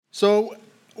So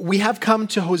we have come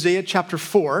to Hosea chapter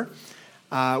 4.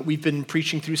 We've been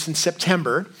preaching through since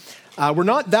September. We're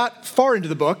not that far into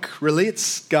the book, really.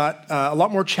 It's got a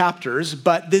lot more chapters,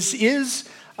 but this is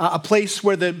a place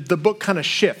where the book kind of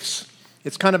shifts.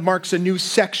 It kind of marks a new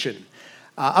section.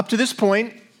 Up to this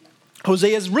point,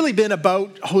 Hosea has really been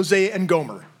about Hosea and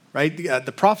Gomer, right?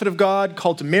 The prophet of God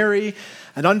called to marry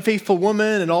an unfaithful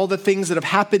woman and all the things that have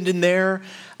happened in there.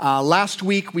 Last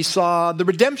week, we saw the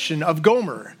redemption of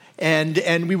Gomer.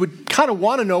 And we would kind of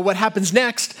want to know what happens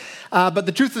next, but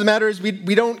the truth of the matter is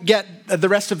we don't get the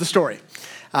rest of the story.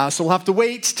 So we'll have to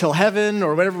wait till heaven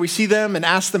or whenever we see them and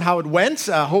ask them how it went,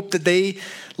 hope that they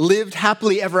lived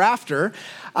happily ever after.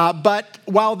 But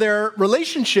while their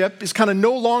relationship is kind of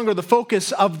no longer the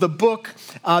focus of the book,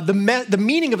 the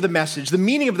meaning of the message, the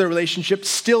meaning of their relationship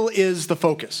still is the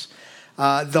focus.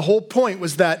 The whole point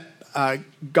was that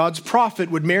God's prophet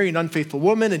would marry an unfaithful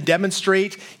woman and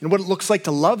demonstrate what it looks like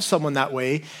to love someone that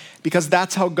way, because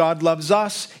that's how God loves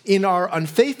us in our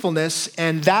unfaithfulness,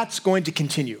 and that's going to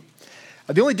continue.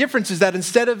 The only difference is that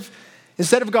instead of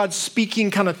God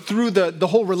speaking kind of through the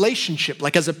whole relationship,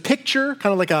 like as a picture,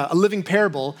 kind of like a living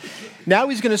parable, now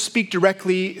he's going to speak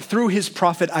directly through his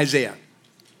prophet Isaiah,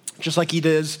 just like he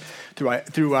does through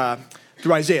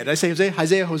Isaiah. Did I say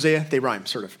Hosea? Hosea, they rhyme,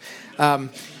 sort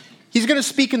of. He's going to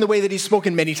speak in the way that he's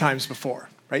spoken many times before,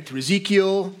 right? Through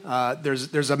Ezekiel,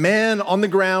 there's a man on the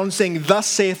ground saying, "Thus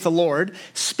saith the Lord,"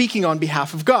 speaking on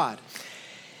behalf of God.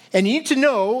 And you need to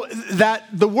know that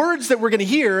the words that we're going to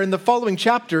hear in the following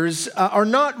chapters are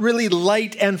not really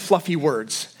light and fluffy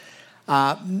words.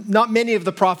 Not many of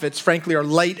the prophets, frankly, are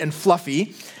light and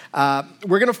fluffy. We're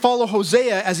going to follow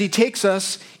Hosea as he takes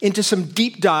us into some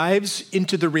deep dives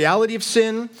into the reality of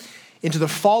sin, into the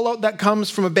fallout that comes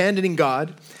from abandoning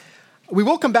God. We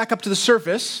will come back up to the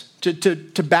surface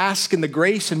to bask in the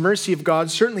grace and mercy of God.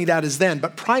 Certainly that is then.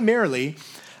 But primarily,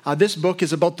 this book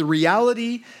is about the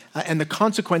reality and the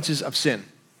consequences of sin.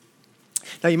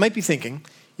 Now, you might be thinking,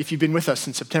 if you've been with us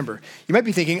since September, you might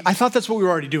be thinking, I thought that's what we were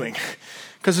already doing.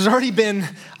 Because there's already been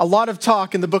a lot of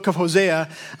talk in the book of Hosea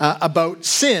about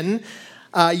sin.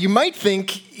 You might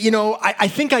think, I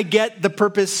think I get the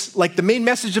purpose, like the main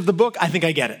message of the book, I think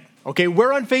I get it. Okay,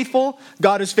 we're unfaithful,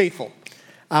 God is faithful.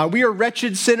 We are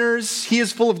wretched sinners. He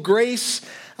is full of grace.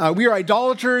 We are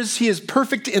idolaters. He is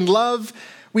perfect in love.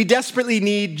 We desperately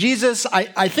need Jesus.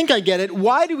 I think I get it.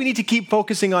 Why do we need to keep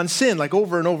focusing on sin like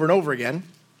over and over and over again?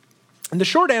 And the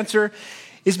short answer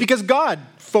is because God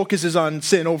focuses on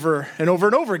sin over and over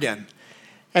and over again.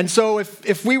 And so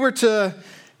if we were to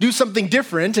do something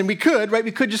different, and we could, right?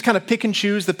 We could just kind of pick and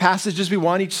choose the passages we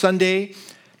want each Sunday,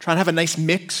 try and have a nice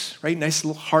mix, right? Nice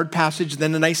little hard passage,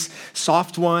 then a nice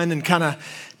soft one, and kind of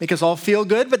make us all feel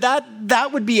good. But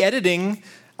that would be editing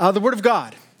the Word of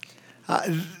God.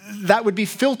 That would be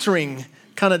filtering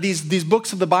kind of these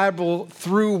books of the Bible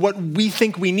through what we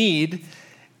think we need.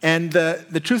 And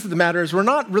the truth of the matter is we're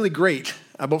not really great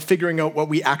about figuring out what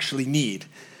we actually need.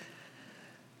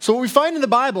 So what we find in the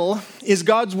Bible is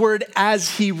God's Word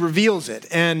as He reveals it.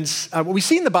 And what we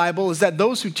see in the Bible is that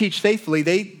those who teach faithfully,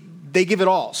 they give it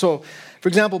all. So, for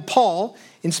example, Paul,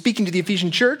 in speaking to the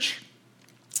Ephesian church,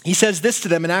 he says this to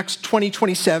them in Acts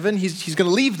 20:27. He's going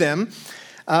to leave them,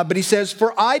 but he says,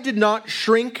 "For I did not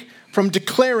shrink from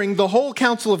declaring the whole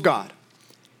counsel of God."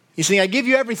 He's saying, I give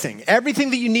you everything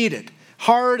that you needed,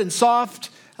 hard and soft,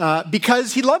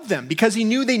 because he loved them, because he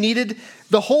knew they needed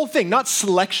the whole thing, not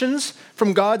selections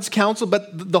from God's counsel,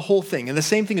 but the whole thing. And the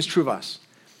same thing is true of us.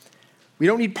 We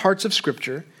don't need parts of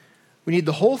Scripture. We need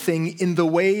the whole thing in the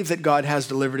way that God has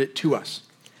delivered it to us.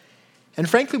 And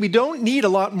frankly, we don't need a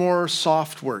lot more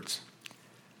soft words.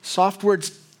 Soft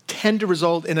words tend to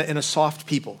result in a soft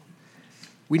people.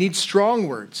 We need strong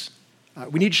words.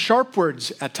 We need sharp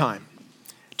words at times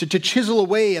to chisel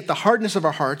away at the hardness of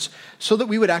our hearts so that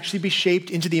we would actually be shaped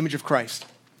into the image of Christ,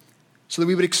 so that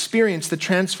we would experience the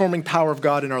transforming power of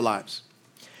God in our lives.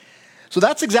 So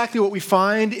that's exactly what we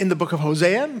find in the book of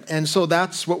Hosea, and so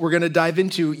that's what we're going to dive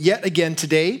into yet again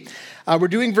today. We're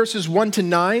doing verses 1 to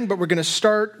 9, but we're going to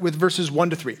start with verses 1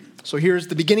 to 3. So here's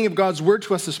the beginning of God's word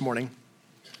to us this morning.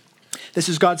 This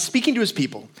is God speaking to his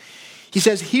people. He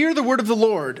says, "Hear the word of the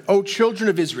Lord, O children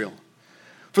of Israel.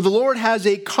 For the Lord has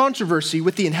a controversy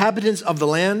with the inhabitants of the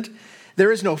land.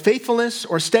 There is no faithfulness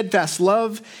or steadfast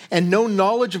love, and no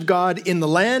knowledge of God in the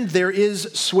land. There is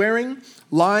swearing,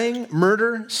 lying,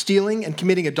 murder, stealing, and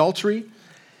committing adultery.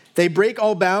 They break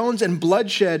all bounds, and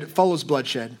bloodshed follows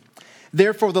bloodshed.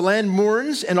 Therefore the land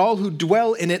mourns, and all who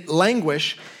dwell in it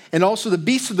languish, and also the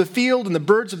beasts of the field and the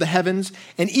birds of the heavens,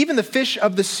 and even the fish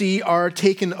of the sea are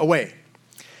taken away."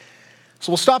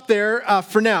 So we'll stop there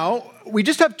for now. We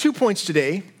just have 2 points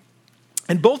today.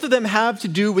 And both of them have to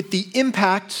do with the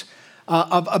impact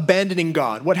of abandoning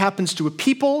God. What happens to a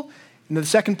people? And the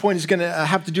second point is going to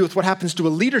have to do with what happens to a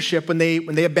leadership when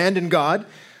they abandon God.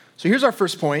 So here's our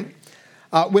first point.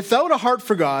 Without a heart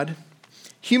for God,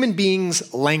 human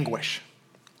beings languish.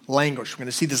 Languish. We're going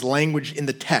to see this language in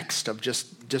the text of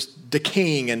just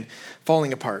decaying and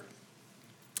falling apart.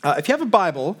 If you have a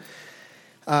Bible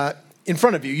in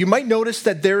front of you, you might notice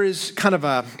that there is kind of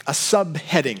a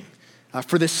subheading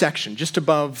for this section, just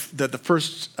above the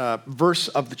first verse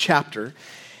of the chapter.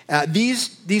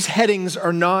 These headings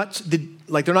are not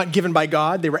they're not given by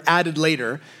God. They were added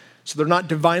later, so they're not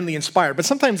divinely inspired, but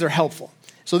sometimes they're helpful.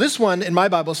 So this one in my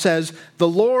Bible says, "The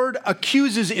Lord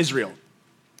accuses Israel."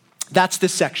 That's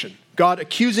this section. God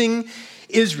accusing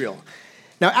Israel.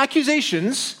 Now,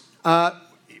 accusations,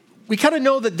 we kind of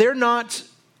know that they're not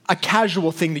a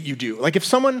casual thing that you do. Like if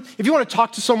you want to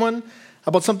talk to someone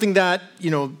about something that,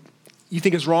 you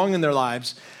think is wrong in their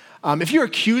lives, if you're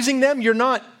accusing them, you're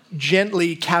not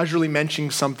gently, casually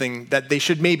mentioning something that they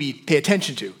should maybe pay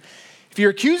attention to. If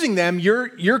you're accusing them,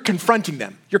 you're confronting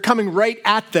them. You're coming right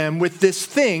at them with this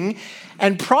thing,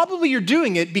 and probably you're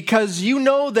doing it because you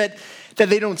know that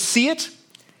they don't see it.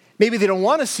 Maybe they don't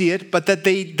want to see it, but that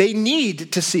they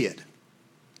need to see it.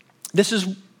 This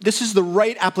is the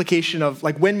right application of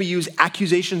when we use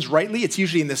accusations rightly, it's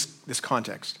usually in this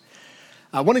context.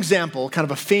 One example, kind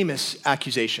of a famous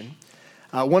accusation,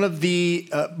 one of the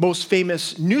most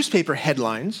famous newspaper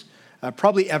headlines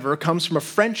probably ever comes from a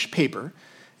French paper.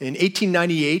 In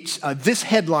 1898, this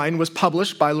headline was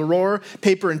published by L'Aurore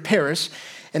paper in Paris,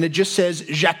 and it just says,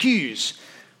 "J'accuse,"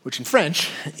 which in French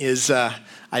is, I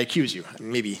accuse you.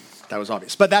 Maybe that was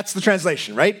obvious, but that's the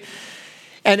translation, right?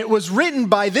 And it was written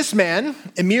by this man,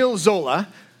 Émile Zola,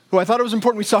 who I thought it was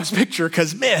important we saw his picture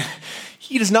because, man,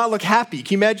 he does not look happy.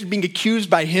 Can you imagine being accused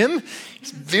by him? It's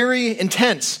very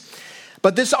intense.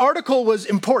 But this article was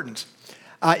important.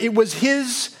 It was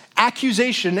his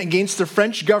accusation against the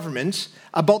French government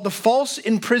about the false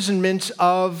imprisonment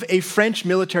of a French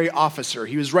military officer.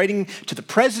 He was writing to the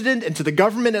president and to the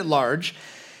government at large.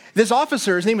 This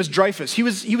officer, his name was Dreyfus, he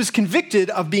was convicted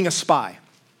of being a spy.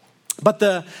 But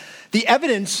the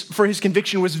evidence for his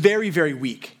conviction was very, very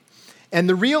weak. And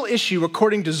the real issue,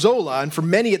 according to Zola, and for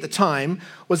many at the time,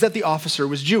 was that the officer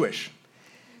was Jewish.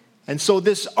 And so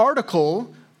this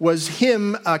article was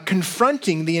him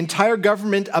confronting the entire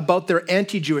government about their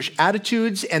anti-Jewish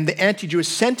attitudes and the anti-Jewish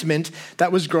sentiment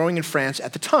that was growing in France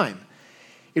at the time.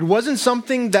 It wasn't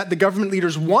something that the government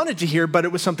leaders wanted to hear, but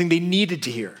it was something they needed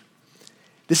to hear.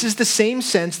 This is the same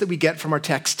sense that we get from our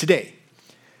text today.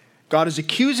 God is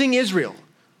accusing Israel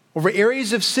over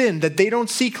areas of sin that they don't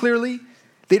see clearly,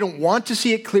 they don't want to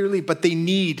see it clearly, but they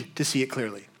need to see it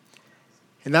clearly.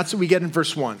 And that's what we get in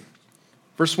verse 1.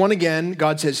 Verse 1 again,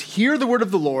 God says, "Hear the word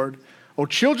of the Lord, O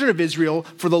children of Israel,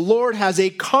 for the Lord has a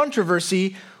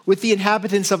controversy with the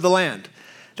inhabitants of the land."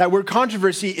 That word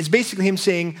controversy is basically him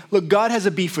saying, look, God has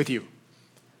a beef with you.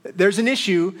 There's an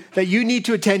issue that you need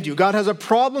to attend to. God has a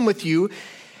problem with you.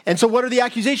 And so what are the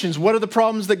accusations? What are the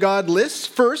problems that God lists?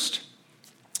 First,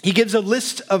 he gives a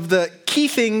list of the key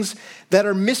things that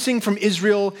are missing from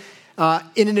Israel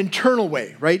in an internal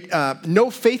way, right? No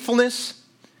faithfulness,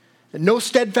 no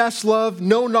steadfast love,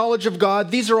 no knowledge of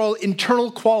God. These are all internal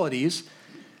qualities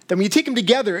that when you take them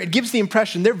together, it gives the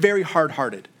impression they're very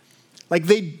hard-hearted. Like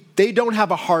they don't have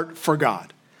a heart for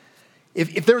God.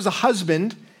 If there was a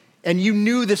husband and you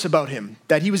knew this about him,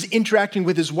 that he was interacting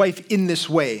with his wife in this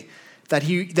way, that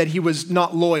he was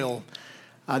not loyal,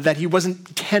 that he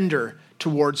wasn't tender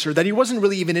towards her, that he wasn't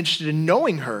really even interested in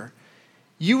knowing her,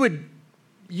 you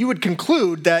would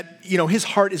conclude that, his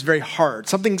heart is very hard.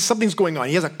 Something's going on.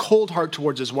 He has a cold heart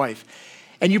towards his wife.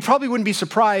 And you probably wouldn't be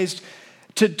surprised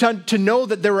to know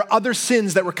that there were other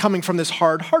sins that were coming from this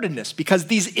hard-heartedness, because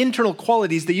these internal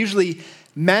qualities, they usually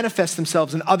manifest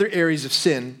themselves in other areas of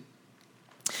sin.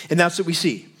 And that's what we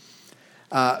see.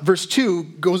 Verse 2,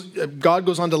 God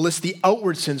goes on to list the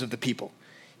outward sins of the people.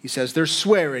 He says there's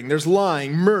swearing, there's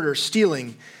lying, murder,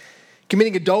 stealing,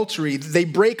 committing adultery. They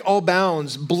break all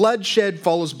bounds. Bloodshed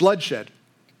follows bloodshed.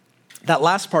 That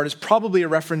last part is probably a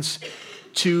reference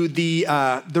to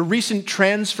the recent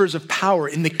transfers of power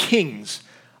in the kings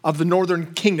of the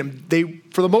northern kingdom. They,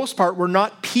 for the most part, were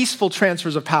not peaceful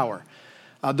transfers of power.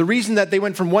 The reason that they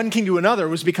went from one king to another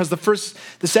was because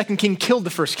the second king killed the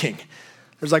first king.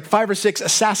 There's like 5 or 6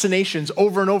 assassinations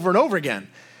over and over and over again.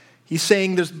 He's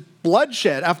saying there's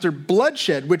bloodshed after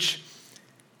bloodshed, which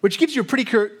gives you a pretty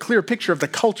clear picture of the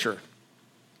culture.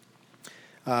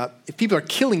 If people are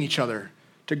killing each other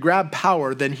to grab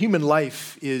power, then human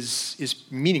life is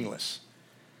meaningless.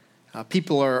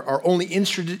 People are only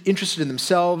interested in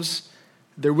themselves.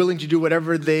 They're willing to do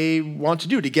whatever they want to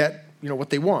do to get, what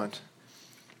they want.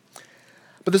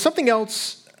 But there's something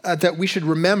else that we should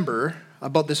remember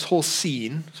about this whole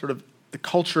scene, sort of the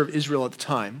culture of Israel at the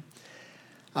time,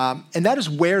 and that is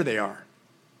where they are.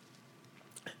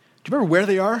 Do you remember where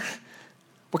they are?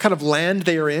 What kind of land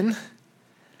they are in?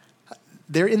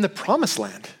 They're in the promised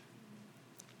land.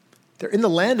 They're in the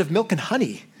land of milk and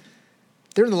honey.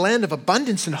 They're in the land of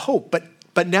abundance and hope,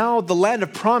 but now the land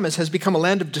of promise has become a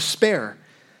land of despair.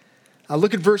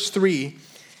 Look at verse 3.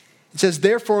 It says,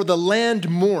 "Therefore the land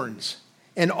mourns,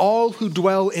 and all who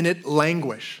dwell in it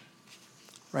languish."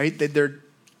 Right?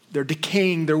 They're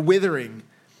decaying, they're withering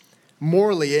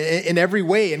morally in every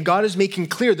way. And God is making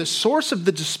clear the source of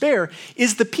the despair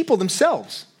is the people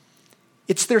themselves.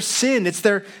 It's their sin. It's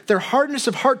their hardness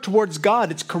of heart towards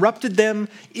God. It's corrupted them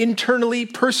internally,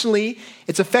 personally.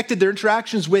 It's affected their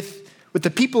interactions with the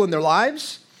people in their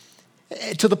lives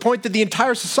to the point that the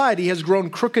entire society has grown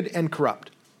crooked and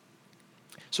corrupt.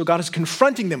 So God is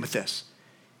confronting them with this.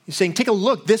 He's saying, take a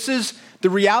look. This is the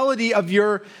reality of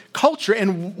your culture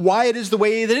and why it is the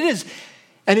way that it is.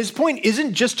 And his point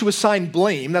isn't just to assign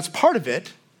blame. That's part of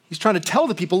it. He's trying to tell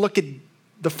the people, look,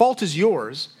 the fault is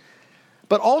yours.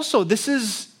 But also, this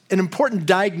is an important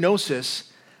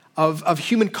diagnosis of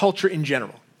human culture in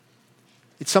general.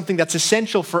 It's something that's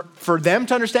essential for them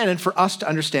to understand and for us to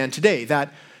understand today,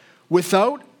 that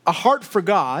without a heart for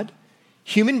God,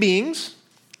 human beings,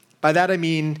 by that I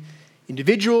mean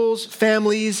individuals,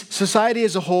 families, society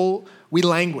as a whole, we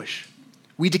languish,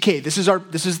 we decay. This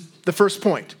is the first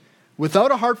point.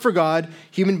 Without a heart for God,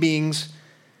 human beings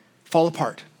fall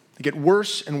apart. They get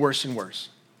worse and worse and worse.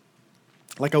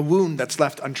 Like a wound that's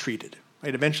left untreated,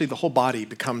 right? Eventually the whole body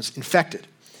becomes infected.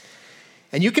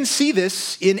 And you can see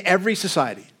this in every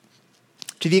society.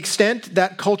 To the extent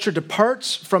that culture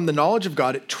departs from the knowledge of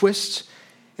God, it twists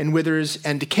and withers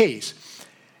and decays.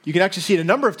 You can actually see it a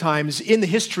number of times in the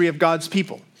history of God's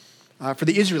people. For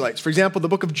the Israelites, for example, the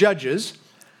book of Judges,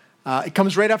 it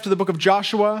comes right after the book of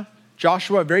Joshua.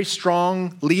 Joshua, a very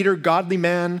strong leader, godly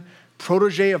man,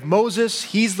 protege of Moses.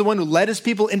 He's the one who led his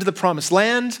people into the promised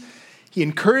land. He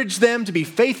encouraged them to be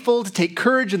faithful, to take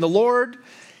courage in the Lord.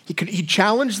 He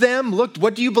challenged them, look,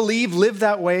 what do you believe? Live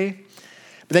that way.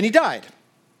 But then he died.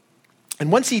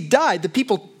 And once he died, the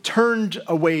people turned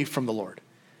away from the Lord.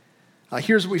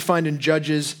 Here's what we find in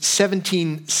Judges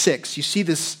 17:6. You see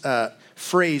this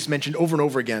phrase mentioned over and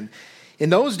over again. In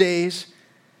those days,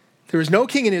 there was no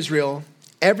king in Israel.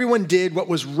 Everyone did what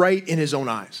was right in his own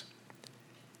eyes.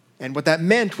 And what that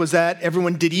meant was that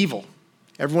everyone did evil.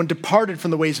 Everyone departed from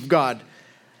the ways of God.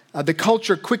 The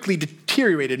culture quickly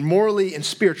deteriorated morally and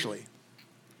spiritually.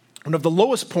 One of the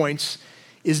lowest points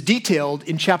is detailed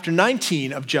in chapter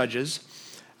 19 of Judges.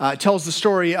 It tells the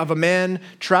story of a man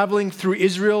traveling through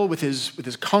Israel with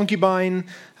his concubine,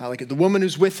 like the woman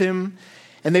who's with him.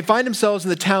 And they find themselves in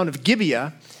the town of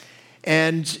Gibeah.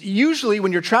 And usually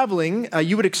when you're traveling,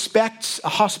 you would expect a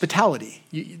hospitality.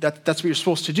 That's what you're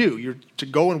supposed to do. You're to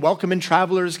go and welcome in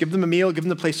travelers, give them a meal, give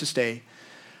them a place to stay.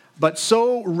 But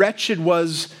so wretched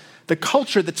was the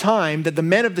culture at the time that the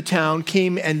men of the town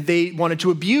came and they wanted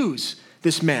to abuse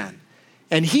this man.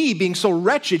 And he, being so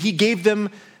wretched, he gave them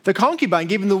the concubine,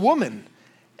 gave him the woman.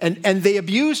 And they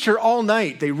abused her all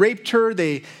night. They raped her,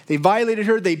 they violated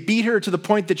her, they beat her to the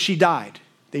point that she died.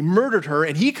 They murdered her,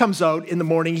 and he comes out in the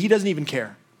morning, he doesn't even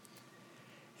care.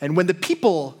 And when the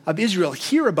people of Israel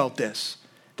hear about this,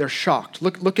 they're shocked.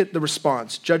 Look at the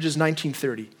response, Judges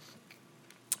 19:30.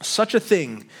 Such a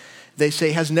thing, they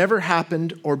say, has never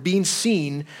happened or been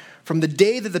seen from the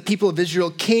day that the people of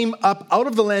Israel came up out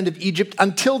of the land of Egypt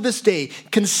until this day.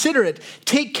 Consider it,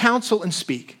 take counsel and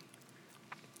speak.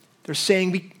 They're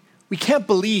saying we can't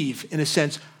believe, in a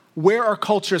sense, where our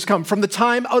culture has come. From the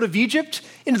time out of Egypt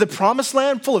into the promised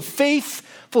land, full of faith,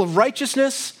 full of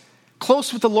righteousness,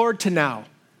 close with the Lord, to now,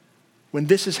 when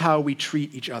this is how we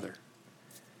treat each other.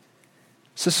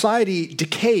 Society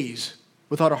decays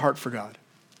without a heart for God.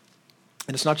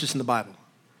 And it's not just in the Bible.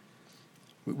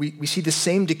 We see the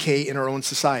same decay in our own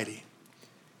society.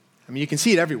 I mean, you can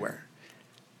see it everywhere.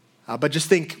 But just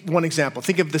think, one example.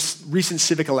 Think of this recent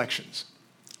civic elections.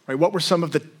 Right? What were some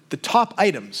of the top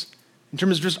items in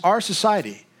terms of just our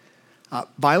society?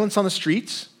 Violence on the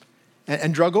streets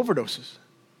and drug overdoses.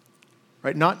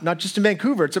 Right? Not just in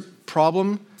Vancouver. It's a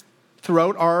problem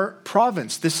throughout our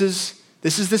province. This is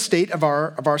the state of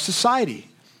our society.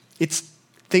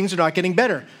 Things are not getting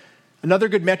better. Another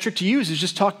good metric to use is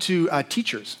just talk to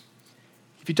teachers.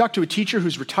 If you talk to a teacher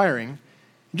who's retiring,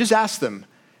 just ask them,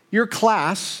 your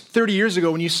class 30 years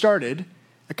ago when you started,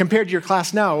 compared to your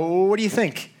class now, what do you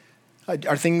think?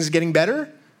 Are things getting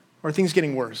better or are things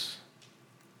getting worse?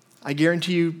 I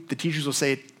guarantee you the teachers will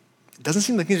say, it doesn't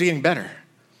seem like things are getting better.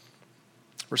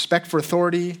 Respect for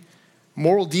authority,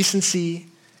 moral decency,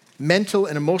 mental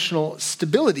and emotional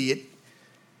stability,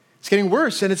 it's getting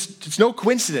worse, and it's no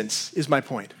coincidence, is my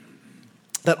point,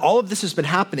 that all of this has been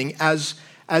happening as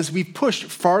we've pushed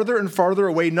farther and farther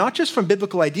away, not just from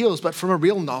biblical ideals, but from a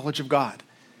real knowledge of God.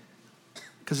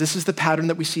 Because this is the pattern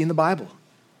that we see in the Bible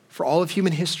for all of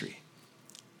human history.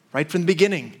 Right from the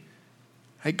beginning,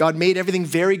 right? God made everything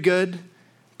very good,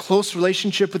 close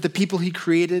relationship with the people he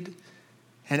created,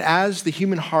 and as the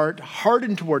human heart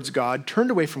hardened towards God,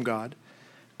 turned away from God,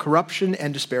 corruption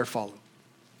and despair follow.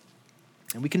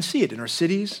 And we can see it in our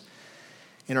cities,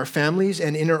 in our families,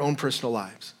 and in our own personal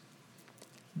lives.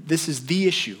 This is the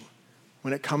issue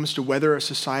when it comes to whether a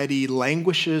society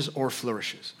languishes or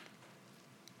flourishes.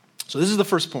 So this is the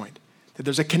first point, that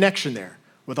there's a connection there.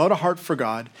 Without a heart for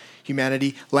God,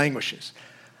 humanity languishes.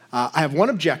 I have one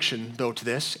objection, though, to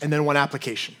this, and then one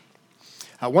application.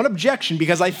 One objection,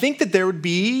 because I think that there would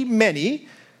be many,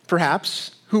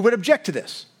 perhaps, who would object to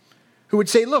this, who would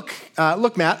say, look,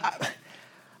 Matt,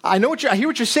 I hear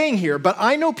what you're saying here, but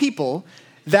I know people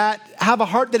that have a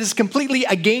heart that is completely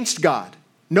against God,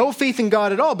 no faith in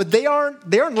God at all, but they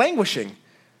aren't languishing.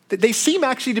 They seem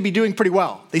actually to be doing pretty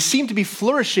well. They seem to be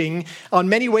flourishing on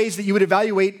many ways that you would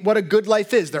evaluate what a good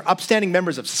life is. They're upstanding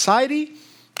members of society.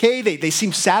 Okay, they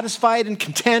seem satisfied and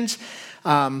content.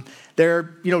 Their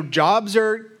jobs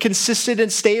are consistent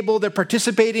and stable. They're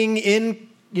participating in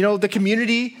the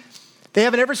community. They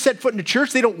haven't ever set foot in a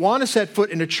church. They don't want to set foot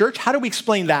in a church. How do we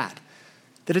explain that?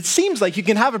 That it seems like you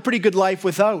can have a pretty good life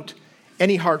without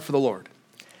any heart for the Lord.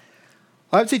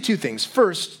 Well, I would say two things.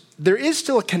 First, there is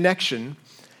still a connection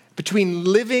between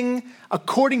living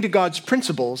according to God's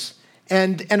principles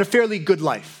and a fairly good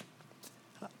life.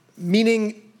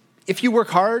 Meaning, if you work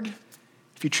hard,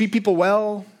 if you treat people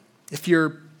well, if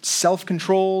you're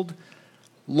self-controlled,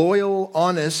 loyal,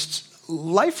 honest,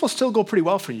 life will still go pretty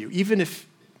well for you, even if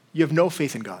you have no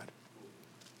faith in God.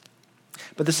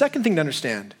 But the second thing to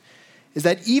understand is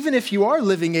that even if you are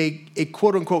living a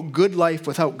quote-unquote good life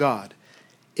without God,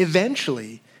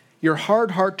 eventually your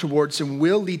hard heart towards him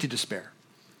will lead to despair.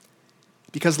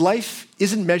 Because life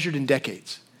isn't measured in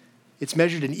decades. It's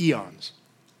measured in eons.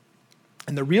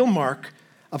 And the real mark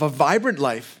of a vibrant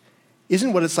life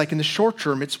isn't what it's like in the short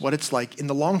term, it's what it's like in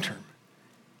the long term.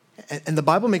 And the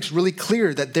Bible makes really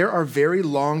clear that there are very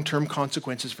long-term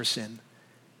consequences for sin.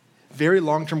 Very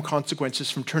long-term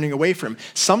consequences from turning away from him.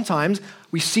 Sometimes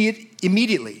we see it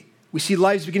immediately. We see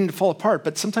lives beginning to fall apart,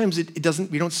 but sometimes we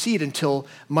don't see it until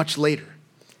much later.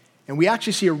 And we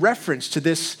actually see a reference to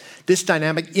this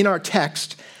dynamic in our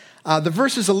text. The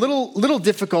verse is a little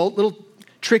difficult, a little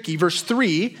tricky. Verse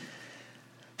 3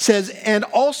 says, "And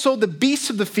also the beasts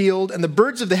of the field and the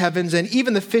birds of the heavens and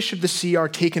even the fish of the sea are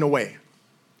taken away."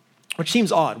 Which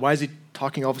seems odd. Why is he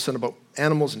talking all of a sudden about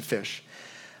animals and fish?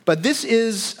 But this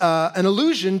is an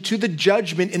allusion to the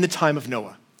judgment in the time of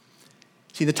Noah.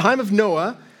 See, the time of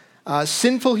Noah,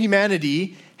 sinful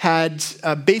humanity had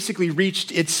basically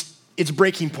reached its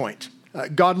breaking point.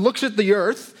 God looks at the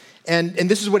earth, and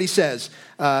this is what he says.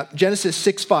 Genesis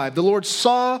 6:5, "The Lord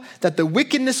saw that the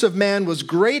wickedness of man was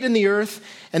great in the earth,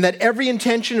 and that every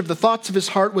intention of the thoughts of his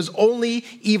heart was only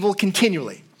evil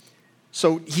continually."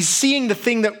 So he's seeing the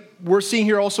thing that we're seeing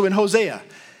here also in Hosea,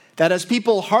 that as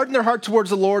people harden their heart towards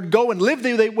the Lord, go and live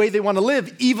the way they want to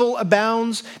live, evil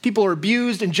abounds, people are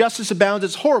abused, injustice abounds.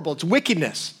 It's horrible. It's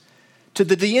wickedness to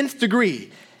the nth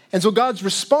degree. And so God's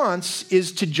response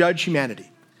is to judge humanity,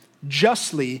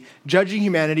 justly judging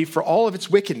humanity for all of its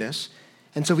wickedness.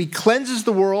 And so he cleanses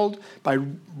the world by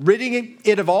ridding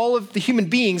it of all of the human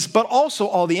beings, but also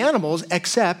all the animals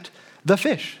except the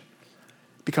fish,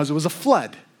 because it was a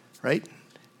flood, right?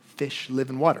 Fish live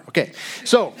in water. Okay,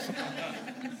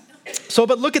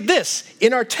 but look at this.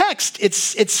 In our text,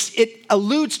 it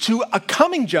alludes to a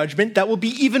coming judgment that will be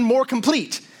even more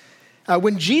complete.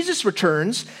 When Jesus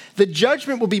returns, the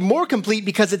judgment will be more complete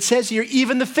because it says here,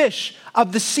 even the fish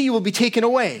of the sea will be taken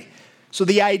away. So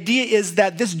the idea is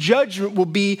that this judgment will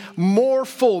be more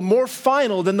full, more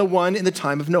final than the one in the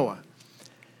time of Noah.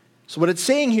 So what it's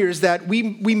saying here is that we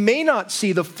may not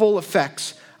see the full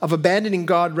effects of abandoning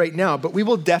God right now, but we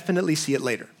will definitely see it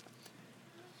later.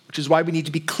 Which is why we need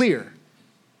to be clear.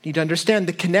 We need to understand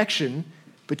the connection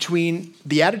between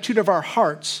the attitude of our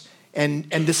hearts and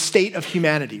the state of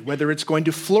humanity, whether it's going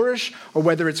to flourish or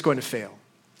whether it's going to fail.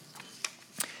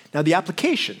 Now, the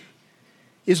application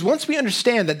is once we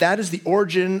understand that that is the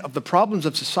origin of the problems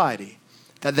of society,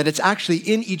 that it's actually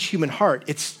in each human heart,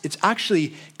 it's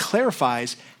actually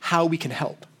clarifies how we can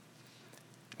help.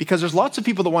 Because there's lots of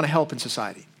people that want to help in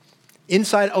society.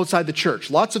 inside, outside the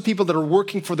church. Lots of people that are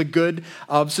working for the good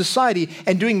of society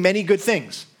and doing many good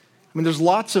things. I mean, there's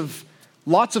lots of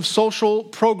social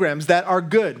programs that are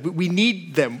good. We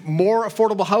need them. More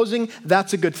affordable housing,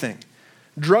 that's a good thing.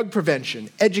 Drug prevention,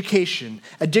 education,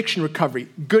 addiction recovery,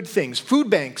 good things. Food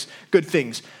banks, good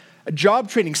things. Job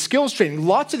training, skills training,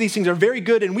 lots of these things are very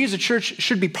good, and we as a church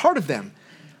should be part of them.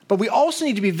 But we also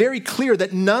need to be very clear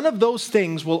that none of those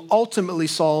things will ultimately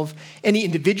solve any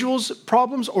individual's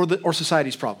problems or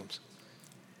society's problems,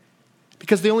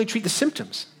 because they only treat the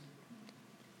symptoms.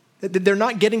 They're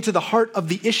not getting to the heart of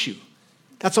the issue.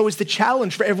 That's always the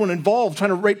challenge for everyone involved, trying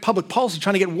to write public policy,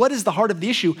 trying to get what is the heart of the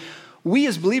issue. We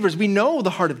as believers, we know the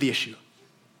heart of the issue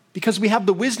because we have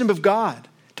the wisdom of God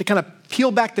to kind of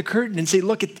peel back the curtain and say,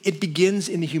 look, it begins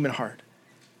in the human heart.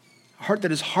 A heart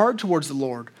that is hard towards the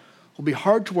Lord will be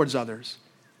hard towards others.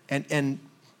 And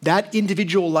that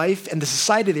individual life and the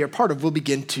society they are part of will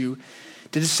begin to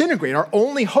disintegrate. Our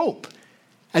only hope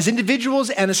as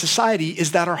individuals and a society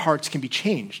is that our hearts can be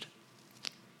changed.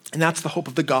 And that's the hope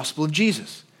of the gospel of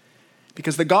Jesus.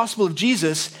 Because the gospel of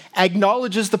Jesus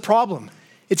acknowledges the problem.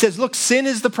 It says, look, sin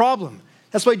is the problem.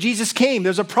 That's why Jesus came.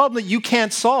 There's a problem that you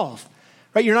can't solve,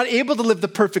 right? You're not able to live the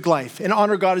perfect life and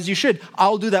honor God as you should.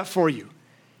 I'll do that for you.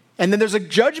 And then there's a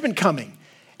judgment coming.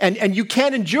 And you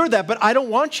can't endure that, but I don't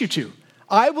want you to.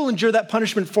 I will endure that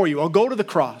punishment for you. I'll go to the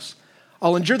cross.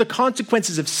 I'll endure the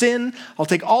consequences of sin. I'll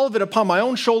take all of it upon my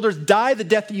own shoulders, die the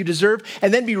death that you deserve,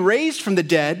 and then be raised from the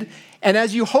dead. And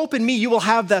as you hope in me, you will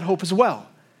have that hope as well.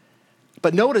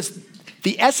 But notice,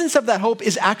 the essence of that hope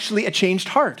is actually a changed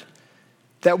heart,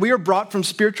 that we are brought from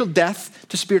spiritual death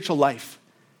to spiritual life.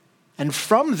 And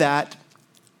from that,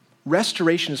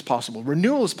 restoration is possible,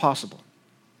 renewal is possible.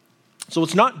 So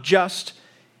it's not just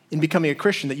in becoming a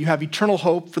Christian that you have eternal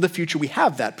hope for the future. We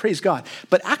have that, praise God.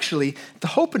 But actually, the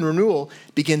hope and renewal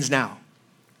begins now.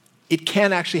 It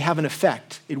can actually have an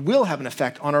effect. It will have an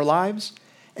effect on our lives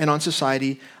and on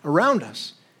society around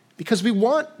us, because we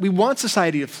want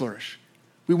society to flourish.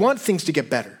 We want things to get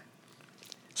better.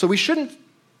 So we shouldn't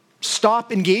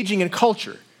stop engaging in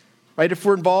culture, right? If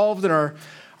we're involved in our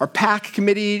PAC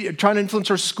committee, trying to influence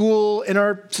our school, in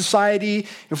our society,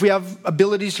 if we have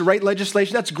abilities to write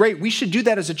legislation, that's great. We should do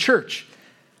that as a church.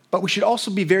 But we should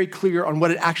also be very clear on what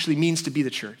it actually means to be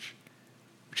the church,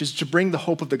 which is to bring the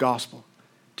hope of the gospel,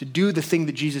 to do the thing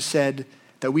that Jesus said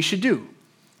that we should do,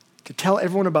 to tell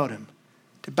everyone about him,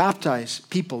 to baptize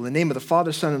people in the name of the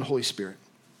Father, Son, and Holy Spirit.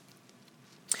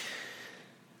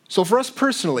 So for us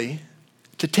personally,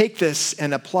 to take this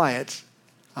and apply it,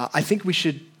 I think we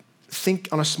should think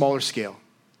on a smaller scale.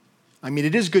 I mean,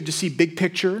 it is good to see big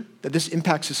picture, that this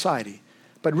impacts society.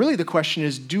 But really the question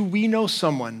is, do we know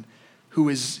someone who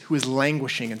is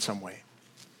languishing in some way?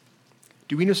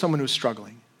 Do we know someone who is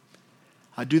struggling?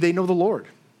 Do they know the Lord?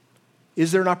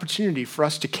 Is there an opportunity for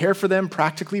us to care for them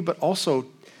practically, but also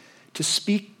to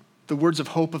speak the words of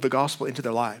hope of the gospel into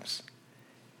their lives?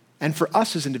 And for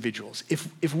us as individuals,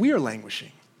 if we are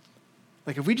languishing,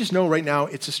 like if we just know right now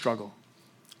it's a struggle,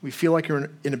 we feel like we're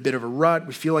in a bit of a rut,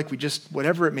 we feel like we just,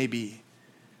 whatever it may be,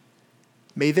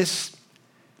 may this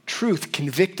truth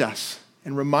convict us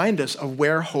and remind us of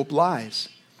where hope lies.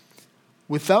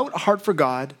 Without a heart for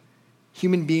God,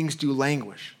 human beings do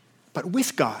languish. But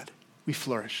with God, we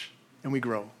flourish and we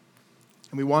grow.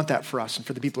 And we want that for us and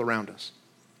for the people around us.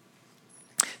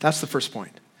 That's the first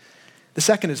point. The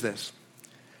second is this.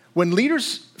 When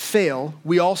leaders fail,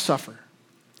 we all suffer.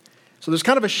 So there's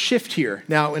kind of a shift here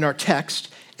now in our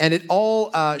text, and it all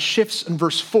shifts in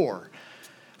verse 4.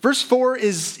 Verse 4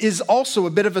 is also a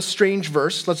bit of a strange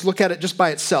verse. Let's look at it just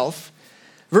by itself.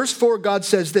 Verse 4, God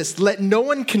says this, "Let no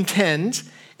one contend,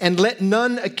 and let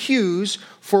none accuse,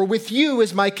 for with you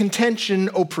is my contention,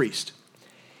 O priest."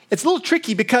 It's a little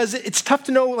tricky because it's tough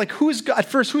to know, like, who's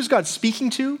God speaking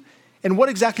to? And what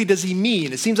exactly does he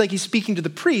mean? It seems like he's speaking to the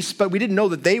priests, but we didn't know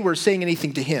that they were saying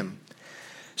anything to him.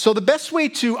 So the best way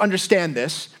to understand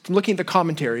this, from looking at the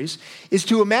commentaries, is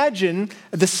to imagine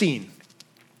the scene.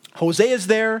 Hosea is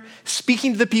there,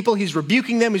 speaking to the people. He's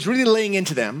rebuking them. He's really laying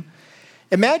into them.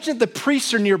 Imagine that the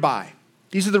priests are nearby.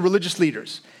 These are the religious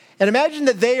leaders. And imagine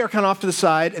that they are kind of off to the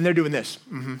side, and they're doing this.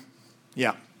 Mm-hmm.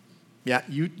 Yeah. Yeah,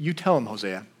 you tell them,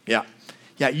 Hosea. Yeah.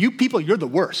 Yeah, you people, you're the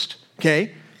worst,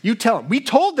 okay? You tell them. We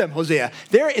told them, Hosea.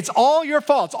 It's all your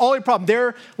fault. It's all your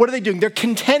problem. What are they doing? They're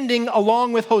contending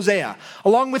along with Hosea,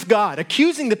 along with God,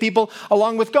 accusing the people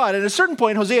along with God. And at a certain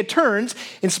point, Hosea turns,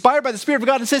 inspired by the Spirit of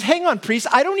God, and says, hang on, priest,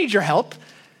 I don't need your help.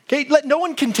 Okay, let no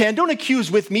one contend. Don't accuse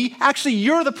with me. Actually,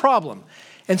 you're the problem.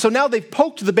 And so now they've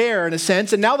poked the bear in a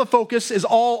sense, and now the focus is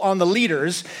all on the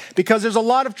leaders because there's a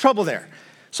lot of trouble there.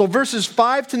 So verses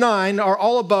 5 to 9 are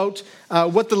all about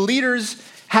what the leaders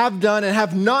have done and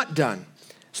have not done.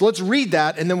 So let's read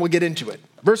that and then we'll get into it.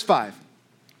 Verse 5.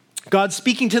 God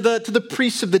speaking to the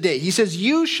priests of the day. He says,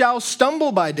 "You shall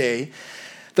stumble by day.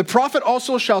 The prophet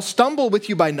also shall stumble with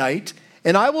you by night,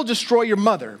 and I will destroy your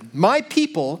mother. My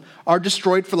people are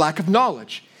destroyed for lack of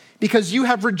knowledge, because you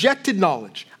have rejected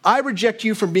knowledge. I reject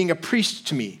you from being a priest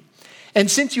to me. And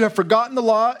since you have forgotten the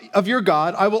law of your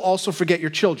God, I will also forget your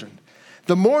children.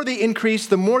 The more they increase,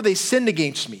 the more they sin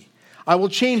against me. I will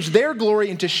change their glory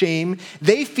into shame.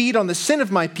 They feed on the sin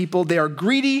of my people. They are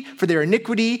greedy for their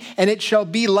iniquity, and it shall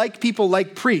be like people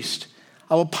like priests.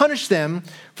 I will punish them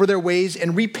for their ways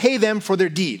and repay them for their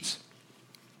deeds."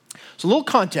 So a little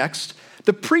context.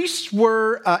 The priests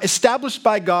were established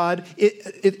by God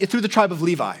through the tribe of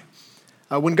Levi.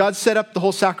 When God set up the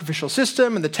whole sacrificial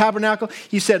system and the tabernacle,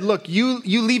 he said, look, you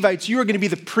Levites, you are going to be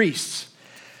the priests,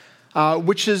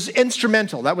 which is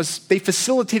instrumental. They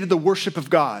facilitated the worship of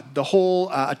God. The whole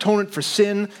atonement for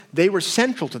sin, they were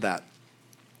central to that.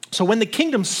 So when the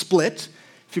kingdom split,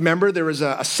 if you remember, there was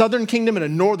a southern kingdom and a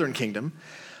northern kingdom.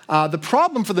 The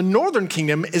problem for the northern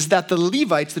kingdom is that the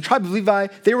Levites, the tribe of Levi,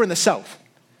 they were in the south,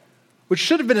 which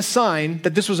should have been a sign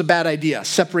that this was a bad idea,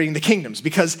 separating the kingdoms,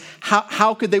 because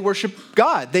how could they worship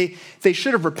God? They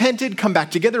should have repented, come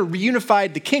back together,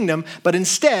 reunified the kingdom, but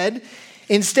instead,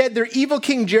 their evil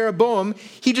king Jeroboam,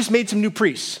 he just made some new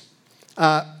priests.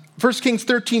 1 Kings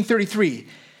 13:33.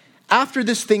 After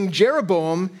this thing,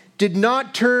 Jeroboam did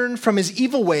not turn from his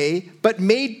evil way, but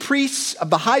made priests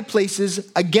of the high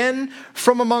places again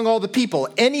from among all the people.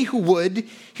 Any who would,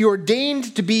 he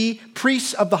ordained to be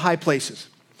priests of the high places.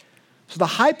 So the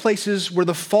high places were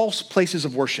the false places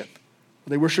of worship.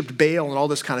 They worshiped Baal and all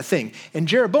this kind of thing. And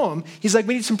Jeroboam, he's like,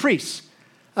 we need some priests.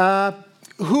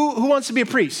 Who wants to be a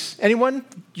priest? Anyone?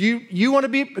 You want to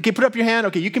be? Okay, put up your hand.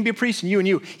 Okay, you can be a priest, and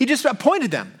you. He just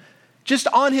appointed them, just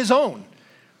on his own,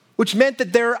 which meant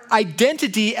that their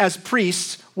identity as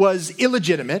priests was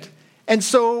illegitimate. And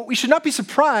so we should not be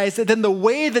surprised that then the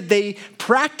way that they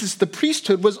practiced the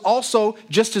priesthood was also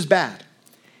just as bad.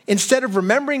 Instead of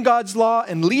remembering God's law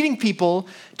and leading people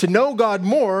to know God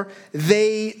more,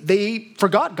 they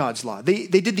forgot God's law. They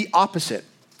did the opposite.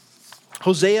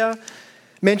 Hosea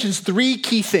mentions three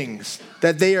key things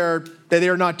that they are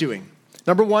not doing.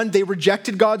 Number one, they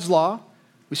rejected God's law.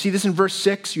 We see this in verse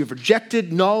 6. You have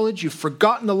rejected knowledge. You've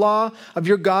forgotten the law of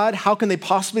your God. How can they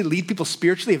possibly lead people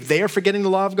spiritually if they are forgetting the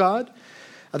law of God?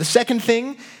 The second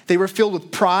thing, they were filled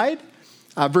with pride.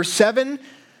 Verse 7,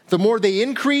 the more they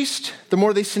increased, the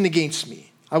more they sinned against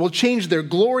me. I will change their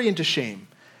glory into shame.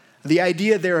 The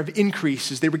idea there of increase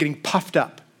is they were getting puffed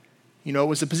up. It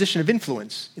was a position of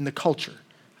influence in the culture,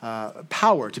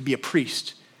 power to be a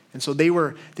priest. And so they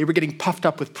were getting puffed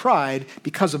up with pride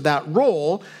because of that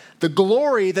role. The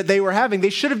glory that they were having, they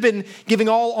should have been giving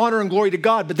all honor and glory to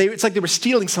God, but it's like they were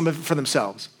stealing some of it for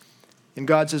themselves. And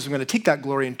God says, I'm going to take that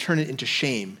glory and turn it into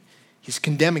shame. He's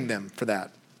condemning them for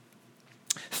that.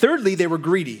 Thirdly, they were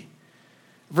greedy.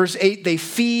 Verse 8, they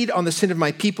feed on the sin of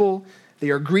my people. They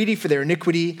are greedy for their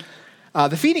iniquity.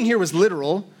 The feeding here was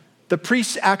literal. The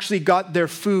priests actually got their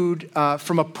food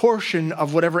from a portion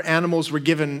of whatever animals were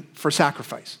given for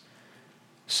sacrifice.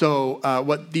 So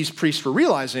what these priests were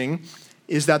realizing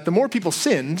is that the more people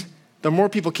sinned, the more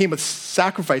people came with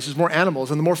sacrifices, more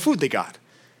animals, and the more food they got.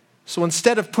 So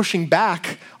instead of pushing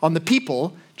back on the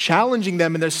people, challenging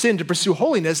them in their sin to pursue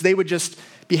holiness, they would just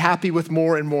be happy with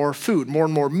more and more food, more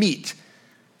and more meat.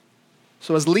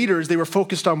 So as leaders, they were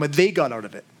focused on what they got out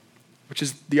of it, which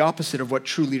is the opposite of what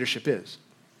true leadership is.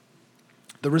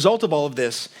 The result of all of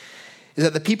this is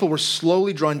that the people were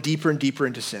slowly drawn deeper and deeper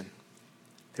into sin.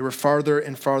 They were farther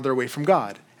and farther away from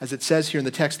God. As it says here in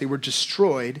the text, they were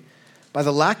destroyed by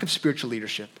the lack of spiritual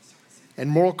leadership and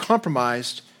moral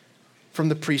compromise from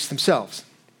the priests themselves.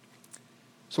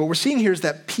 So what we're seeing here is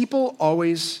that people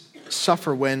always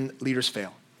suffer when leaders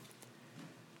fail.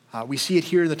 We see it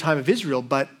here in the time of Israel,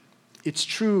 but it's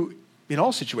true in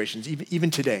all situations, even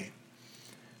today.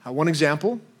 One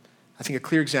example, I think a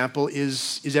clear example,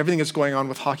 is everything that's going on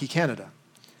with Hockey Canada.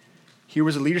 Here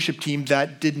was a leadership team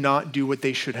that did not do what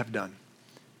they should have done.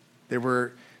 There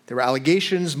were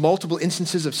allegations, multiple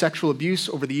instances of sexual abuse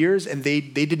over the years, and they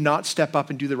did not step up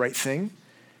and do the right thing.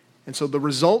 And so the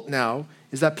result now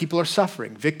is that people are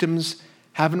suffering. Victims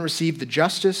haven't received the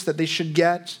justice that they should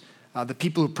get. The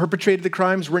people who perpetrated the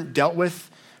crimes weren't dealt with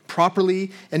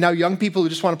properly. And now young people who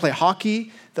just want to play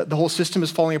hockey, the whole system is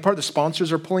falling apart. The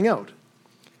sponsors are pulling out.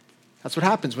 That's what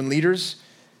happens. When leaders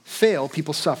fail,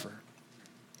 people suffer.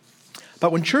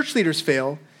 But when church leaders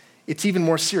fail, it's even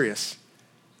more serious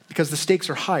because the stakes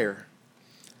are higher.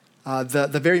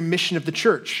 The very mission of the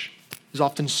church is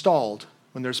often stalled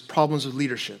when there's problems with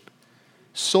leadership.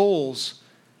 Souls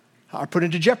are put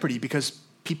into jeopardy because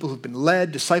people who've been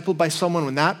led, discipled by someone,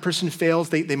 when that person fails,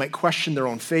 they might question their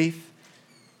own faith.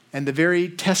 And the very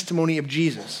testimony of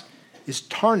Jesus is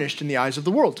tarnished in the eyes of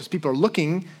the world, because people are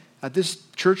looking at this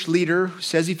church leader who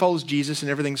says he follows Jesus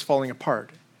and everything's falling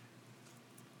apart.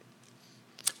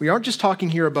 We aren't just talking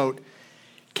here about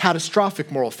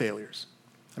catastrophic moral failures.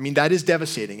 I mean, that is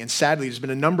devastating, and sadly, there's been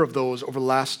a number of those over the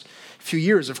last few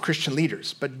years of Christian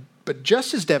leaders. But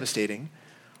just as devastating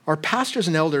are pastors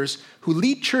and elders who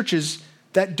lead churches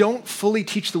that don't fully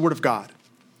teach the Word of God.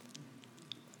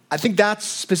 I think that's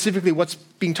specifically what's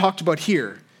being talked about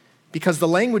here, because the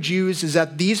language used is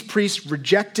that these priests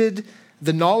rejected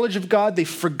the knowledge of God. They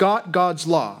forgot God's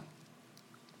law.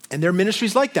 And there are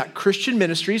ministries like that, Christian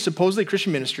ministries, supposedly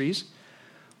Christian ministries,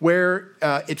 where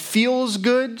it feels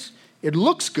good, it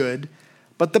looks good,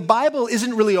 but the Bible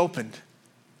isn't really opened.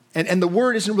 And the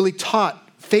Word isn't really taught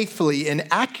faithfully and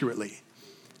accurately.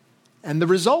 And the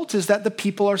result is that the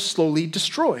people are slowly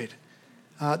destroyed.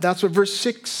 That's what verse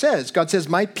 6 says. God says,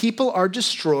 "My people are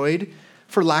destroyed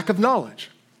for lack of knowledge."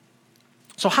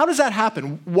 So how does that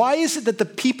happen? Why is it that the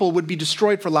people would be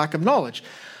destroyed for lack of knowledge?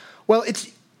 Well,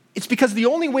 it's because the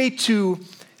only way to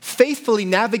faithfully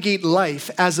navigate life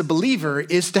as a believer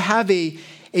is to have a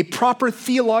proper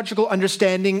theological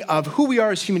understanding of who we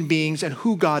are as human beings and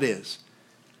who God is.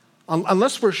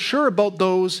 Unless we're sure about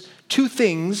those two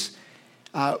things,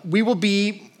 we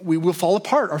will fall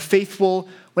apart. Our faith will,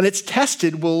 when it's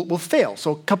tested, will fail.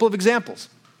 So a couple of examples.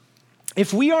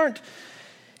 If we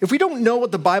don't know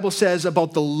what the Bible says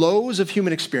about the lows of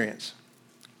human experience,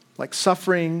 like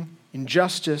suffering,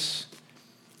 injustice,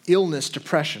 illness,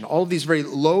 depression, all of these very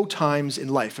low times in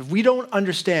life, if we don't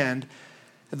understand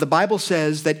that the Bible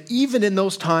says that even in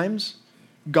those times,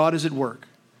 God is at work,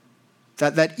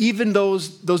 that even those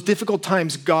difficult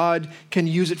times, God can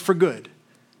use it for good,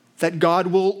 that God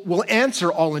will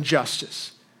answer all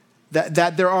injustice,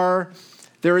 that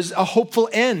there is a hopeful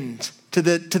end to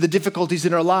the difficulties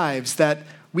in our lives, that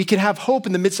we can have hope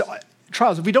in the midst of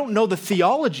trials. If we don't know the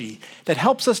theology that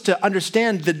helps us to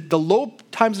understand the low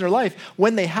times in our life,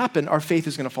 when they happen, our faith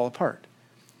is going to fall apart.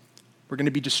 We're going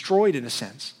to be destroyed in a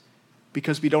sense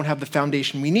because we don't have the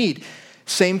foundation we need.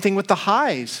 Same thing with the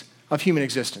highs of human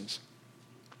existence.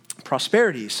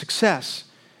 Prosperity, success,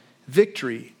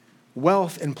 victory,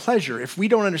 wealth, and pleasure. If we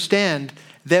don't understand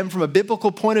them from a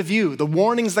biblical point of view, the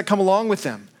warnings that come along with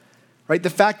them, right? The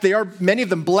fact they are, many of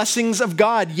them, blessings of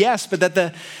God, yes, but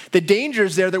that the danger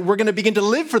is there that we're going to begin to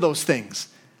live for those things,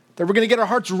 that we're going to get our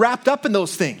hearts wrapped up in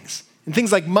those things, and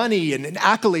things like money and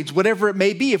accolades, whatever it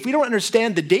may be. If we don't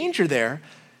understand the danger there,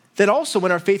 then also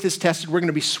when our faith is tested, we're going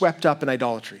to be swept up in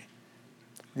idolatry.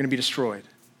 We're going to be destroyed.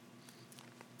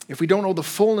 If we don't know the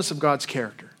fullness of God's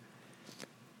character,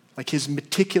 like his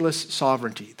meticulous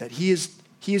sovereignty, that he is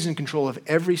in control of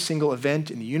every single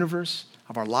event in the universe,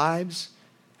 of our lives,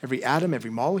 every atom,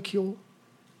 every molecule.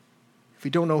 If we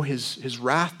don't know his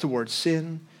wrath towards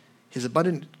sin, his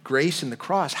abundant grace in the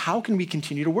cross, how can we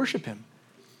continue to worship him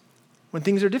when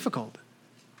things are difficult?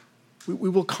 We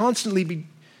will constantly be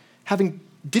having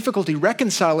difficulty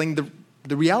reconciling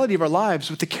the reality of our lives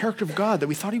with the character of God, that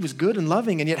we thought he was good and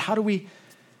loving, and yet how do we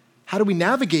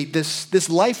navigate this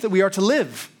life that we are to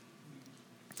live?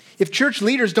 If church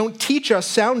leaders don't teach us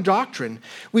sound doctrine,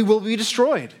 we will be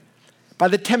destroyed by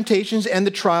the temptations and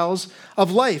the trials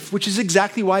of life, which is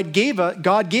exactly why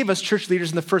God gave us church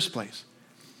leaders in the first place.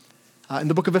 In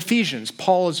the book of Ephesians,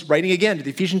 Paul is writing again to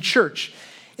the Ephesian church,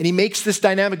 and he makes this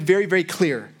dynamic very, very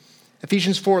clear.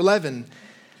 Ephesians 4:11,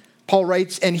 Paul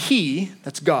writes, "And he,"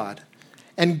 that's God,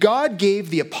 "and God gave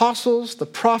the apostles, the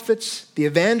prophets, the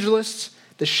evangelists,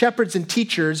 the shepherds and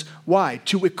teachers," why?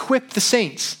 "To equip the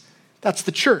saints." That's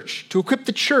the church. "To equip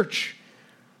the church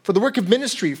for the work of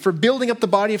ministry, for building up the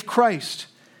body of Christ,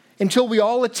 until we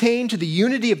all attain to the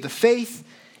unity of the faith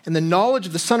and the knowledge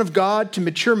of the Son of God, to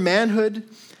mature manhood,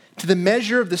 to the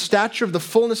measure of the stature of the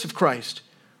fullness of Christ."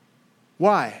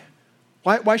 Why?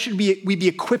 Why should we be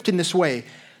equipped in this way?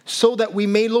 So that we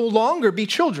may no longer be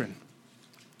children,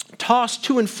 tossed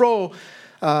to and fro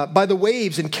by the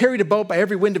waves and carried about by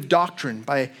every wind of doctrine,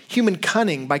 by human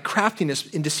cunning, by craftiness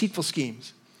in deceitful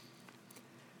schemes.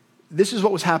 This is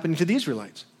what was happening to the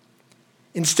Israelites.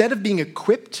 Instead of being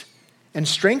equipped and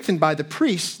strengthened by the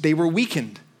priests, they were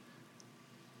weakened.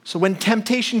 So when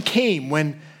temptation came,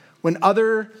 when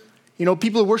other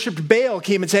people who worshiped Baal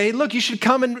came and said, "Hey, look, you should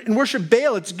come and worship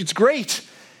Baal. It's great.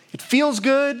 It feels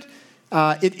good.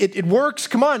 It works.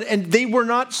 Come on." And they were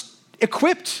not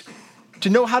equipped to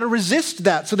know how to resist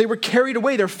that. So they were carried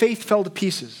away. Their faith fell to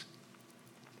pieces.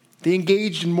 They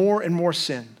engaged in more and more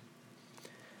sin,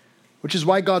 which is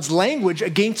why God's language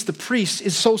against the priests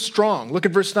is so strong. Look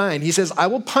at verse 9. He says, I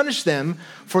will punish them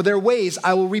for their ways.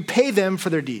 I will repay them for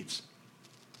their deeds.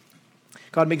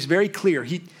 God makes very clear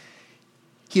he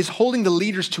is holding the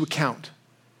leaders to account,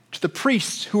 to the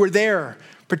priests who are there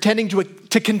pretending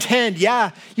to contend.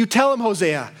 Yeah, you tell him,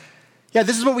 Hosea. Yeah,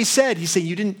 this is what we said. He's saying,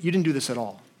 you didn't do this at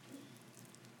all.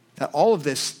 That all of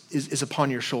this is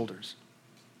upon your shoulders.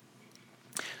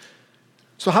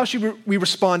 So how should we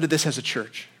respond to this as a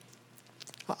church?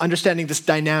 Understanding this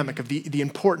dynamic of the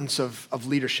importance of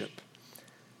leadership.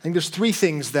 I think there's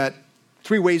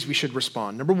three ways we should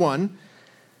respond. Number one,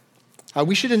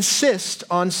 we should insist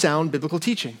on sound biblical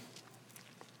teaching.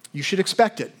 You should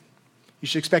expect it. You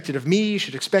should expect it of me. You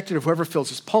should expect it of whoever fills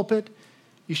this pulpit.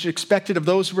 You should expect it of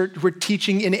those who are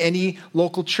teaching in any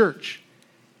local church.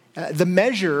 The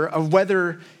measure of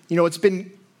whether it's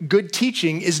been good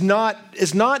teaching is not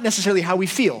necessarily how we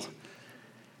feel.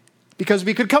 Because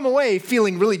we could come away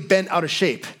feeling really bent out of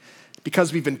shape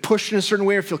because we've been pushed in a certain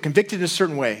way or feel convicted in a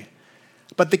certain way.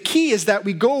 But the key is that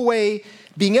we go away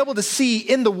being able to see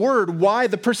in the word why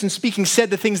the person speaking said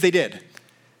the things they did.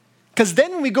 Because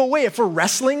then when we go away, if we're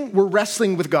wrestling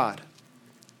with God.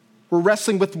 We're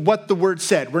wrestling with what the word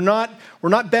said. We're not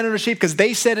bent out of shape because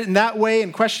they said it in that way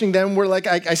and questioning them. We're like,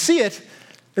 I see it.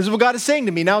 This is what God is saying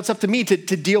to me. Now it's up to me to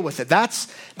deal with it. That's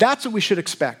what we should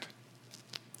expect.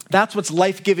 That's what's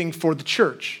life-giving for the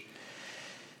church.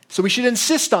 So we should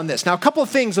insist on this. Now, a couple of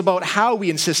things about how we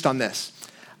insist on this.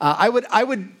 I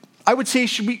would say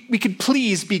we could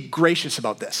please be gracious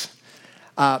about this.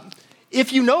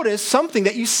 If you notice something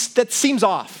that seems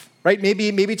off, right? Maybe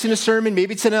it's in a sermon,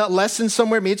 maybe it's in a lesson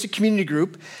somewhere, maybe it's a community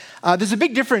group. There's a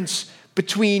big difference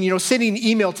between sending an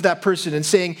email to that person and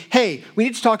saying, hey, we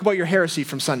need to talk about your heresy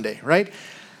from Sunday, right?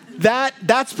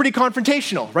 That's pretty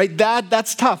confrontational, right?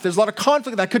 That's tough. There's a lot of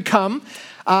conflict that could come.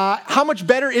 How much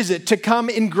better is it to come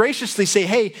and graciously say,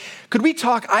 hey, could we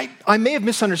talk? I may have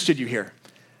misunderstood you here.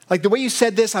 Like the way you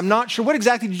said this, I'm not sure. What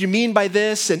exactly did you mean by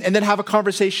this? And then have a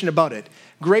conversation about it.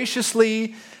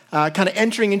 Graciously kind of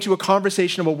entering into a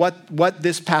conversation about what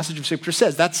this passage of Scripture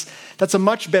says. That's a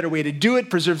much better way to do it,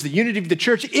 preserves the unity of the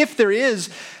church. If there is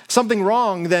something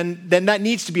wrong, then that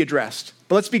needs to be addressed.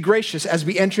 But let's be gracious as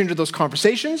we enter into those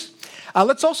conversations.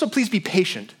 Let's also please be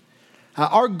patient.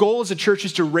 Our goal as a church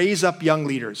is to raise up young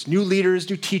leaders, new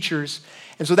teachers.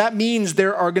 And so that means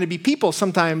there are going to be people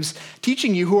sometimes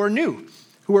teaching you who are new,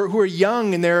 who are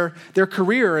young in their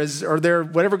career or their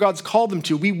whatever God's called them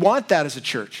to. We want that as a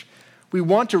church. We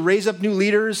want to raise up new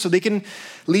leaders so they can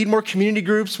lead more community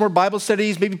groups, more Bible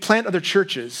studies, maybe plant other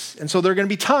churches. And so there are going to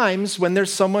be times when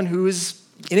there's someone who is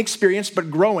inexperienced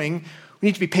but growing. We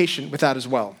need to be patient with that as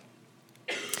well.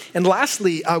 And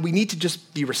lastly, we need to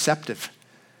just be receptive.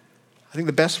 I think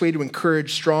the best way to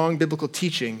encourage strong biblical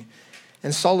teaching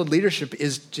and solid leadership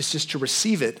is just to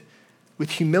receive it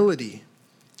with humility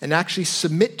and actually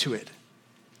submit to it,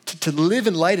 to live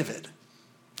in light of it.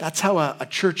 That's how a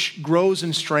church grows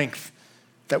in strength,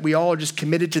 that we all are just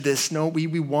committed to this. No, we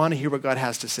want to hear what God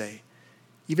has to say.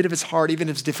 Even if it's hard, even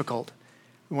if it's difficult,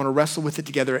 we want to wrestle with it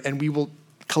together, and we will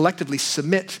collectively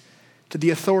submit to the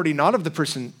authority, not of the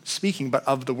person speaking, but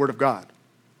of the Word of God.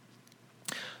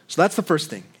 So that's the first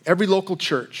thing. Every local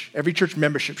church, every church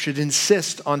membership should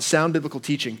insist on sound biblical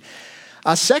teaching.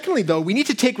 Secondly, though, we need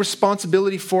to take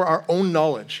responsibility for our own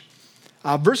knowledge.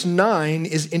 Verse 9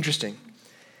 is interesting.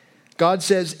 God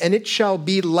says, and it shall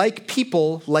be like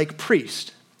people, like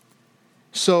priests.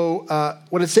 So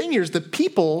what it's saying here is the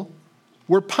people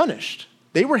were punished.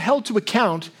 They were held to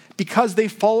account because they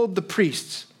followed the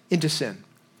priests into sin.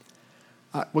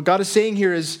 What God is saying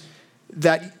here is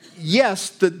that, yes,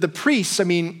 the priests,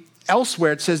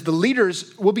 elsewhere it says the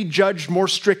leaders will be judged more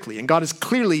strictly. And God is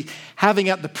clearly having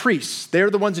at the priests. They're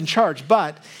the ones in charge.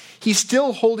 But he's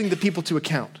still holding the people to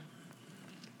account.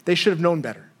 They should have known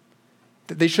better.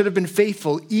 That they should have been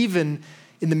faithful even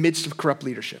in the midst of corrupt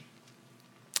leadership.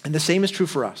 And the same is true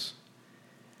for us.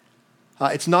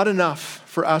 It's not enough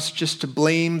for us just to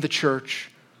blame the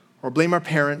church or blame our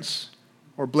parents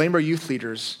or blame our youth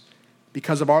leaders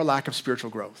because of our lack of spiritual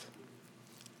growth.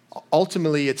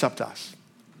 Ultimately, it's up to us.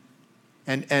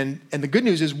 And the good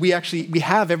news is we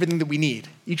have everything that we need,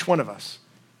 each one of us,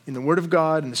 in the Word of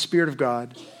God, in the Spirit of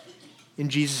God, in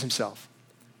Jesus himself.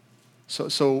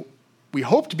 So we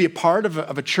hope to be a part of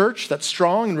a church that's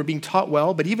strong and we're being taught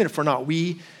well, but even if we're not,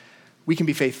 we can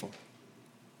be faithful.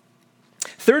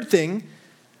 Third thing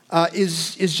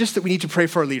is just that we need to pray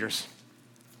for our leaders.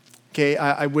 Okay,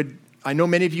 I know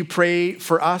many of you pray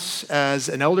for us as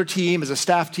an elder team, as a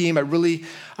staff team. I really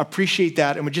appreciate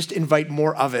that and would just invite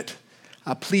more of it.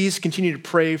 Please continue to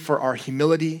pray for our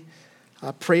humility.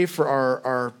 Pray for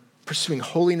our pursuing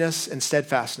holiness and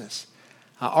steadfastness.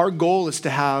 Our goal is to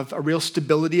have a real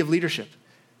stability of leadership,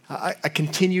 a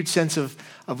continued sense of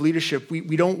leadership.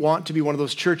 We don't want to be one of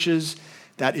those churches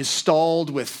that is stalled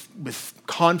with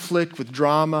conflict, with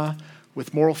drama,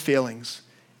 with moral failings.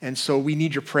 And so we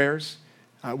need your prayers.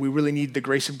 We really need the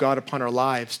grace of God upon our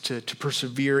lives to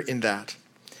persevere in that.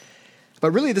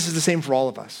 But really, this is the same for all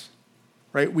of us,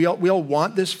 right? We all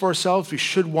want this for ourselves. We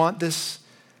should want this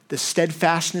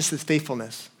steadfastness, this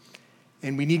faithfulness.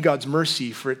 And we need God's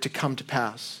mercy for it to come to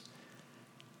pass.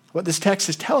 What this text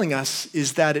is telling us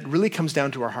is that it really comes down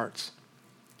to our hearts,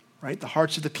 right? The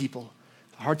hearts of the people,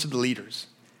 the hearts of the leaders.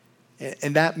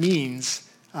 And that means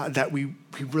that we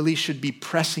really should be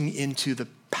pressing into the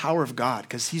power of God,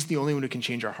 because he's the only one who can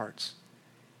change our hearts.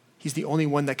 He's the only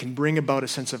one that can bring about a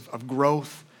sense of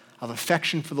growth, of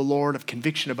affection for the Lord, of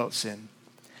conviction about sin.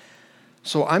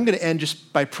 So I'm going to end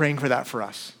just by praying for that for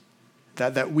us,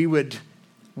 that we would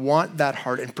want that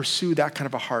heart and pursue that kind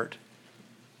of a heart,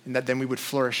 and that then we would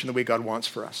flourish in the way God wants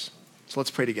for us. So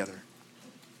let's pray together.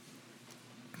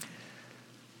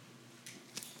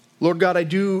 Lord God, I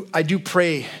do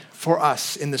pray for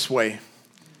us in this way.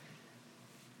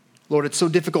 Lord, it's so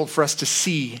difficult for us to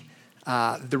see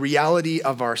the reality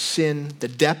of our sin, the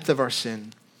depth of our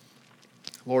sin.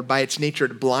 Lord, by its nature,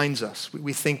 it blinds us.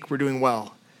 We think we're doing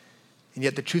well. And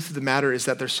yet the truth of the matter is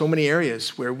that there's so many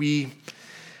areas where we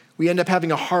end up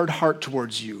having a hard heart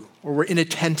towards you, or we're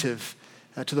inattentive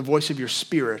to the voice of your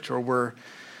Spirit, or we're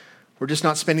just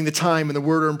not spending the time in the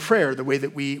word or in prayer the way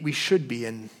that we should be.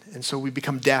 And so we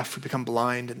become deaf, we become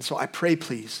blind. And so I pray,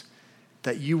 please,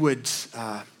 that you would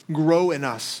grow in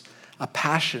us a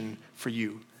passion for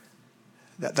you,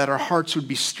 that our hearts would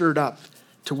be stirred up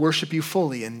to worship you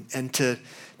fully and to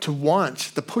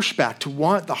want the pushback, to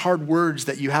want the hard words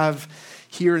that you have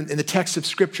here in the text of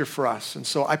Scripture for us. And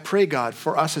so I pray, God,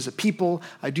 for us as a people.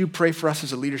 I do pray for us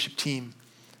as a leadership team,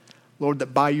 Lord,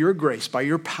 that by your grace, by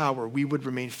your power, we would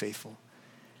remain faithful.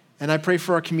 And I pray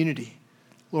for our community.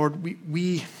 Lord,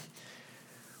 we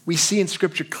see in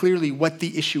Scripture clearly what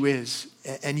the issue is,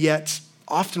 and yet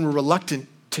often we're reluctant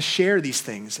to share these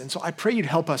things. And so I pray you'd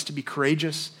help us to be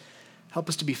courageous, help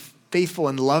us to be faithful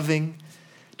and loving,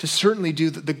 to certainly do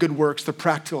the good works, the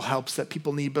practical helps that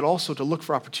people need, but also to look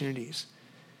for opportunities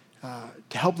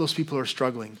to help those people who are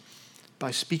struggling by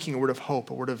speaking a word of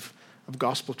hope, a word of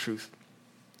gospel truth.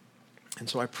 And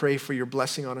so I pray for your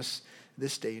blessing on us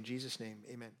this day. In Jesus' name,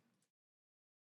 amen.